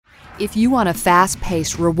If you want a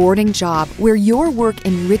fast-paced, rewarding job where your work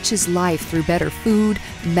enriches life through better food,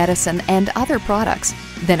 medicine, and other products,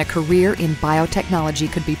 then a career in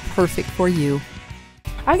biotechnology could be perfect for you.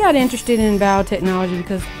 I got interested in biotechnology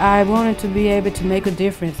because I wanted to be able to make a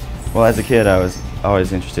difference. Well, as a kid, I was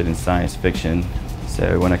always interested in science fiction.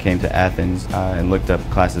 So when I came to Athens and looked up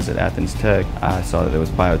classes at Athens Tech, I saw that there was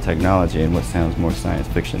biotechnology, and what sounds more science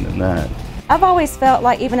fiction than that? I've always felt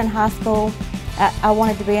like, even in high school, I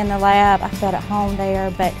wanted to be in the lab. I felt at home there,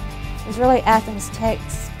 but it was really Athens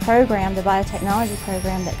Tech's program, the biotechnology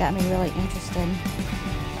program, that got me really interested.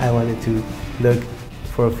 I wanted to look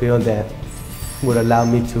for a field that would allow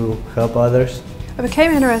me to help others. I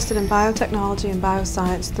became interested in biotechnology and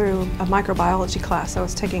bioscience through a microbiology class I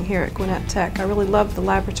was taking here at Gwinnett Tech. I really loved the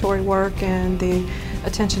laboratory work and the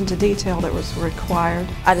attention to detail that was required.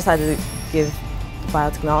 I decided to give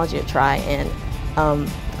biotechnology a try, and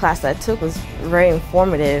the class that I took was very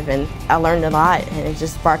informative, and I learned a lot, and it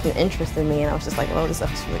just sparked an interest in me, and I was just like, oh, this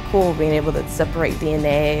stuff's really cool, being able to separate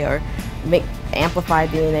DNA or make amplified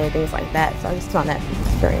DNA, things like that. So I just found that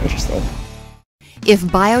very interesting. If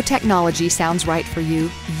biotechnology sounds right for you,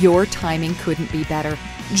 your timing couldn't be better.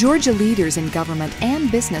 Georgia leaders in government and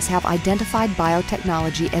business have identified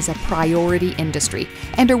biotechnology as a priority industry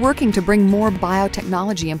and are working to bring more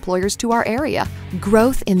biotechnology employers to our area.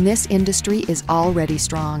 Growth in this industry is already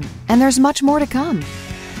strong, and there's much more to come.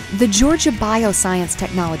 The Georgia Bioscience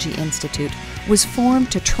Technology Institute was formed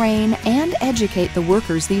to train and educate the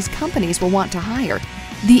workers these companies will want to hire.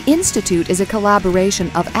 The Institute is a collaboration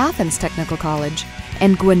of Athens Technical College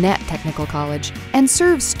and Gwinnett Technical College and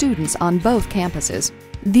serves students on both campuses.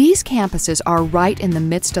 These campuses are right in the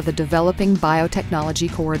midst of the developing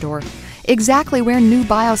biotechnology corridor, exactly where new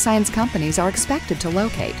bioscience companies are expected to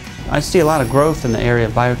locate. I see a lot of growth in the area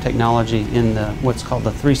of biotechnology in what's called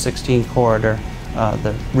the 316 corridor,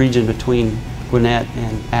 the region between Gwinnett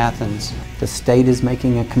and Athens. The state is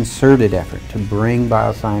making a concerted effort to bring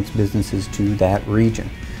bioscience businesses to that region.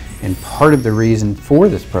 And part of the reason for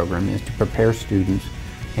this program is to prepare students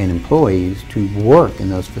and employees to work in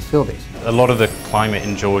those facilities. A lot of the climate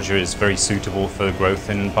in Georgia is very suitable for growth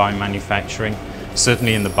in biomanufacturing.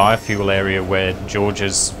 Certainly in the biofuel area, where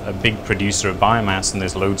Georgia's a big producer of biomass and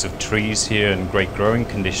there's loads of trees here and great growing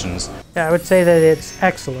conditions. Yeah, I would say that it's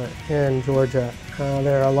excellent in Georgia.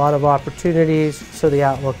 There are a lot of opportunities, so the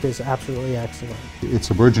outlook is absolutely excellent.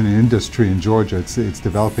 It's a burgeoning industry in Georgia. It's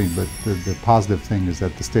developing, but the positive thing is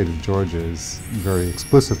that the state of Georgia has very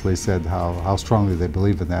explicitly said how strongly they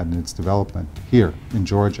believe in that and its development here in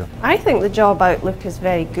Georgia. I think the job outlook is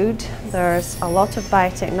very good. There's a lot of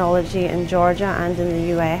biotechnology in Georgia and in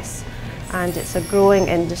the US, and it's a growing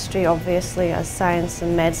industry, obviously, as science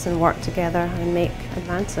and medicine work together and make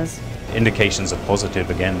advances. Indications are positive,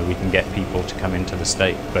 again, that we can get people to come into the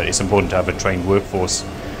state, but it's important to have a trained workforce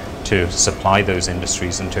to supply those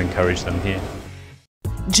industries and to encourage them here.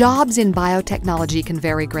 Jobs in biotechnology can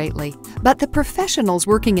vary greatly, but the professionals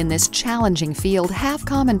working in this challenging field have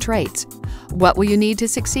common traits. What will you need to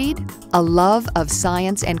succeed? A love of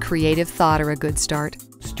science and creative thought are a good start.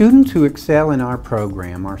 Students who excel in our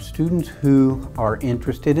program are students who are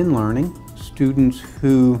interested in learning, students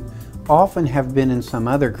who often have been in some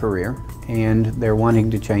other career and they're wanting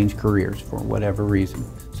to change careers for whatever reason.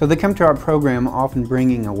 So they come to our program often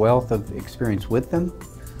bringing a wealth of experience with them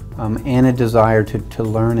and a desire to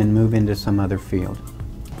learn and move into some other field.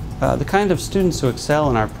 The kind of students who excel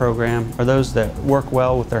in our program are those that work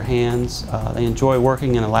well with their hands. They enjoy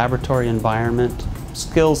working in a laboratory environment.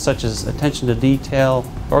 Skills such as attention to detail,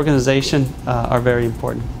 organization are very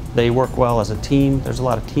important. They work well as a team. There's a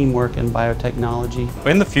lot of teamwork in biotechnology.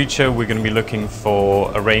 In the future, we're going to be looking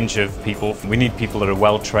for a range of people. We need people that are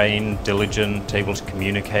well trained, diligent, able to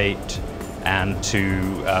communicate, and to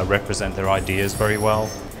represent their ideas very well.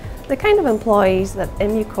 The kind of employees that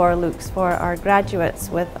Immucor looks for are graduates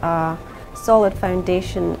with a solid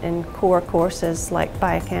foundation in core courses like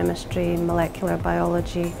biochemistry, molecular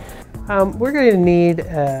biology. We're going to need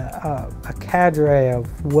a cadre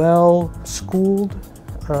of well-schooled,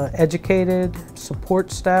 educated support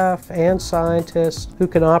staff and scientists who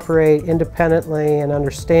can operate independently and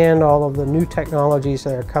understand all of the new technologies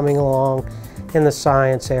that are coming along in the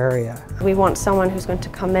science area. We want someone who's going to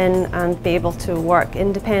come in and be able to work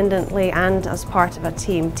independently and as part of a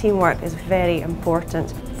team. Teamwork is very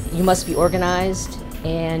important. You must be organized,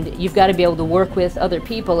 and you've got to be able to work with other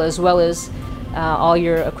people as well as all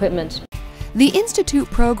your equipment. The Institute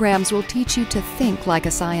programs will teach you to think like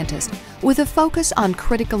a scientist, with a focus on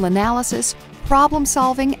critical analysis, problem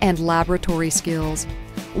solving, and laboratory skills.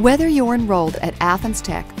 Whether you're enrolled at Athens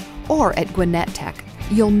Tech or at Gwinnett Tech,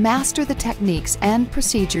 you'll master the techniques and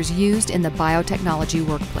procedures used in the biotechnology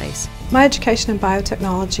workplace. My education in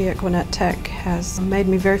biotechnology at Gwinnett Tech has made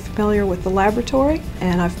me very familiar with the laboratory,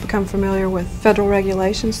 and I've become familiar with federal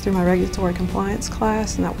regulations through my regulatory compliance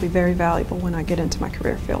class, and that will be very valuable when I get into my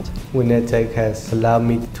career field. Gwinnett Tech has allowed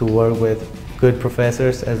me to work with good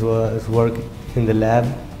professors as well as work in the lab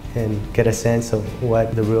and get a sense of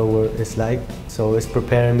what the real world is like. So it's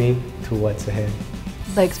preparing me to what's ahead.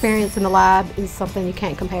 The experience in the lab is something you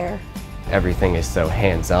can't compare. Everything is so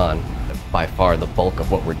hands-on. By far the bulk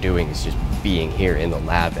of what we're doing is just being here in the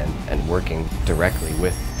lab and working directly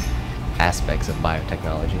with aspects of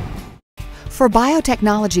biotechnology. For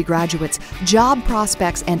biotechnology graduates, job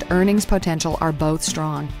prospects and earnings potential are both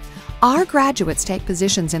strong. Our graduates take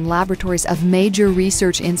positions in laboratories of major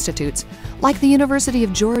research institutes, like the University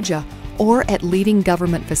of Georgia, or at leading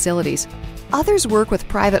government facilities. Others work with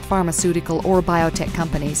private pharmaceutical or biotech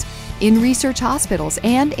companies, in research hospitals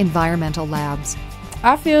and environmental labs.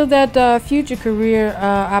 I feel that future career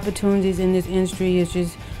opportunities in this industry is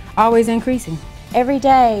just always increasing. Every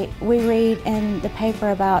day we read in the paper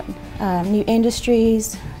about new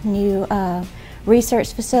industries, new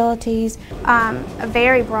research facilities. A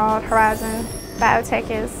very broad horizon. Biotech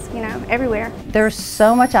is, everywhere. There's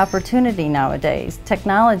so much opportunity nowadays.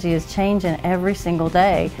 Technology is changing every single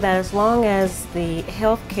day. That as long as the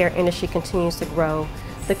healthcare industry continues to grow,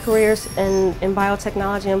 the careers in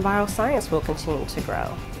biotechnology and bioscience will continue to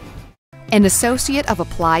grow. An Associate of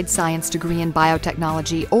Applied Science degree in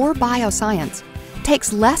biotechnology or bioscience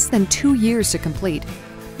takes less than 2 years to complete.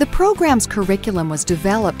 The program's curriculum was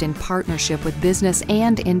developed in partnership with business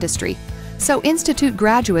and industry, so institute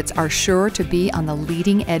graduates are sure to be on the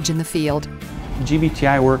leading edge in the field.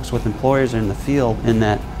 GBTI works with employers in the field in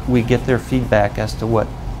that we get their feedback as to what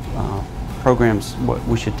programs, what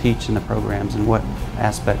we should teach in the programs and what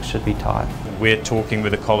aspects should be taught. We're talking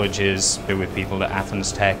with the colleges, with people at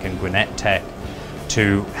Athens Tech and Gwinnett Tech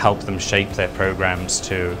to help them shape their programs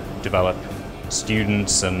to develop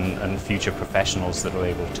students and future professionals that are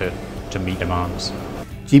able to meet demands.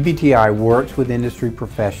 GBTI works with industry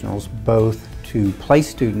professionals both to place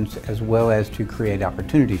students as well as to create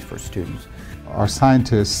opportunities for students. Our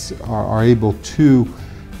scientists are able to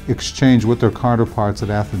exchange with their counterparts at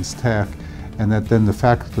Athens Tech, and that then the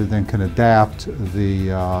faculty then can adapt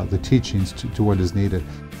the teachings to what is needed.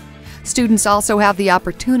 Students also have the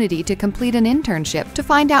opportunity to complete an internship to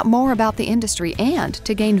find out more about the industry and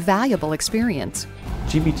to gain valuable experience.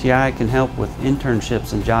 GBTI can help with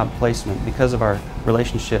internships and job placement because of our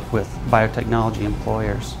relationship with biotechnology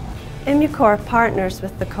employers. Immucor partners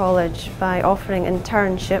with the college by offering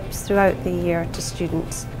internships throughout the year to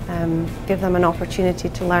students, give them an opportunity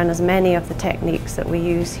to learn as many of the techniques that we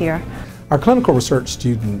use here. Our clinical research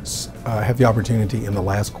students have the opportunity in the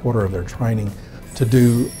last quarter of their training to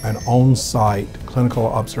do an on-site clinical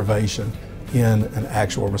observation in an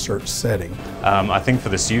actual research setting. I think for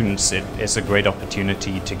the students it's a great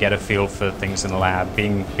opportunity to get a feel for things in the lab.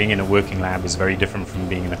 Being in a working lab is very different from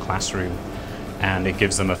being in a classroom, and it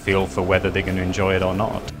gives them a feel for whether they're going to enjoy it or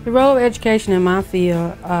not. The role of education in my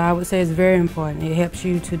field, I would say, is very important. It helps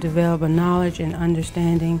you to develop a knowledge and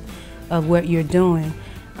understanding of what you're doing.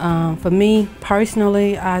 For me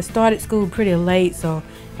personally, I started school pretty late, so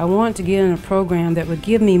I wanted to get in a program that would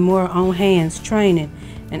give me more on-hands training,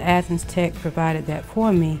 and Athens Tech provided that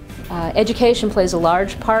for me. Education plays a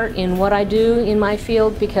large part in what I do in my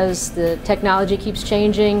field because the technology keeps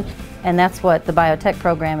changing. And that's what the biotech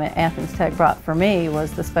program at Athens Tech brought for me,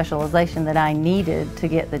 was the specialization that I needed to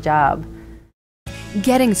get the job.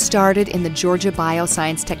 Getting started in the Georgia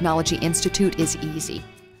Bioscience Technology Institute is easy.